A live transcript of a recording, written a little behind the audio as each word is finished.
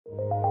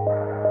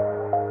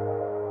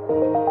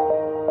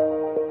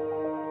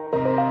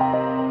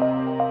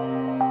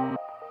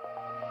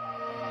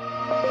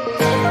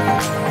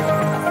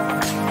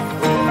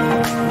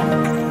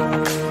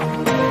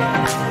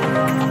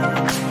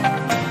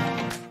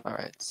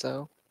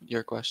So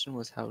your question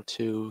was how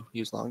to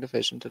use long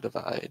division to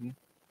divide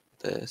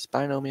this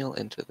binomial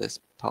into this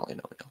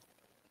polynomial.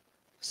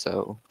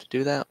 So to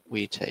do that,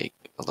 we take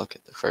a look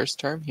at the first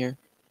term here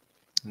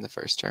and the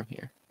first term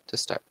here to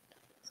start.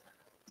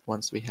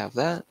 Once we have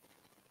that,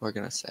 we're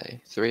going to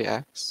say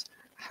 3x.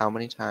 How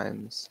many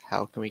times,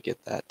 how can we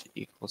get that to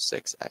equal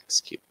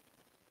 6x cubed?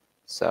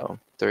 So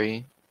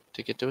 3,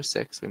 to get to a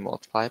 6, we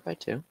multiply it by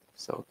 2.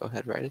 So we'll go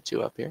ahead and write a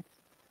 2 up here.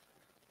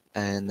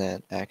 And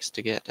then x,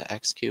 to get to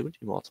x cubed,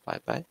 you multiply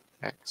it by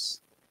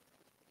x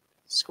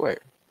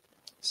squared.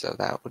 So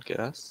that would get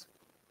us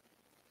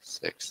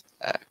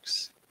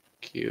 6x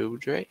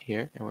cubed right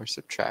here, and we're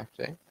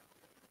subtracting.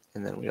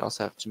 And then we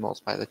also have to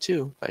multiply the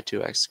 2 by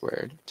 2x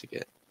squared to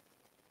get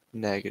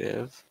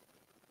negative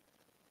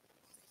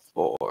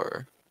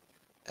 4x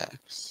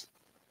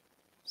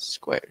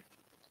squared.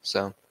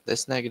 So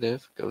this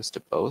negative goes to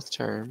both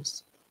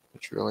terms,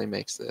 which really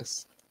makes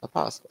this a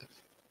positive.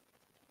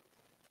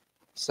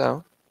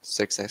 So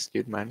 6x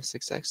cubed minus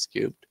 6x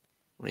cubed,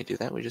 when we do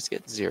that, we just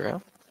get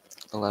 0.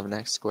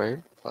 11x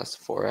squared plus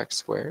 4x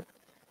squared,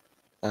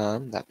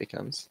 that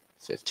becomes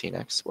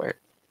 15x squared.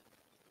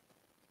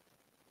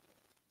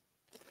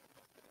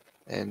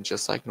 And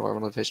just like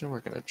normal division, we're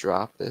going to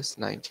drop this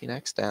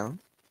 19x down,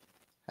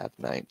 have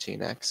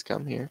 19x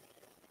come here,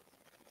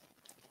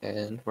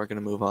 and we're going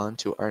to move on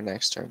to our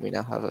next term. We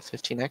now have a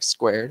 15x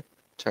squared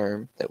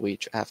term that we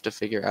have to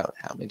figure out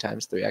how many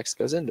times 3x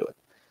goes into it.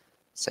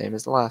 Same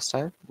as the last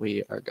time,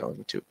 we are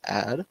going to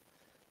add,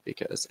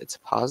 because it's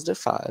positive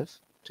 5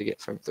 to get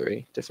from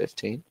 3 to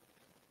 15.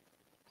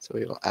 So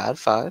we will add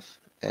 5,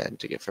 and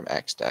to get from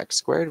x to x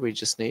squared, we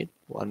just need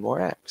one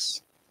more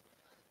x.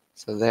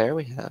 So there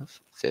we have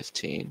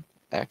 15x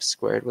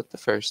squared with the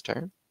first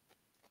term.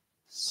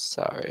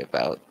 Sorry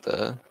about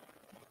the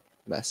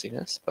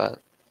messiness,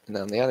 and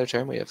then the other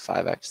term we have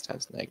 5x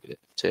times negative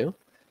 2.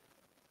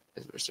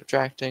 As we're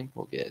subtracting,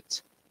 we'll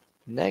get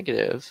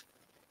negative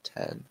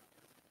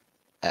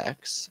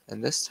 10x,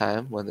 and this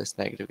time when this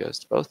negative goes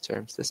to both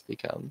terms, this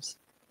becomes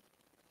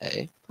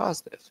a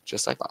positive,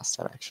 just like last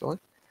time actually.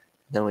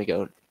 Then we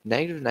go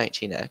negative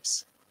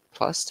 19x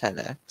plus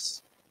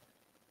 10x.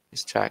 We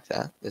subtract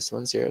that. This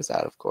one zeroes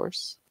out, of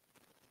course.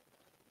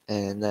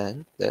 And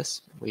then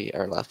this, we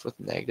are left with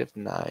negative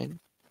 9x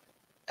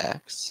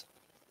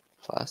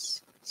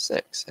plus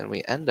 6. And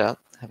we end up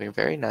having a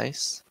very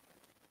nice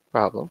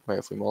problem where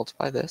if we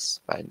multiply this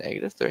by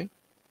negative 3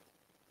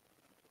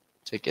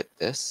 to get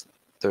this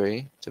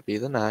 3 to be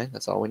the 9,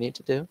 that's all we need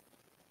to do.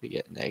 We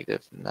get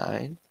negative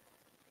 9x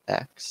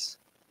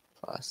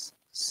plus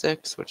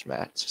 6, which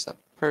matches up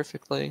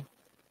perfectly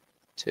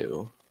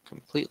to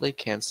completely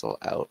cancel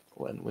out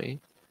when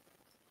we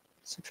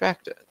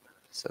subtract it.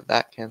 So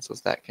that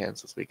cancels,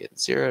 we get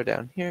 0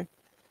 down here,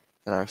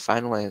 and our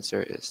final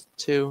answer is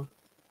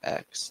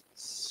 2x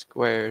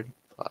squared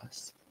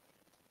plus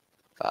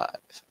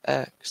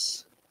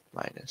 5x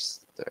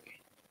minus 3.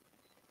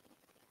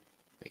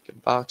 We can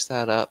box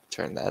that up,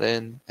 turn that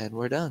in, and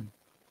we're done.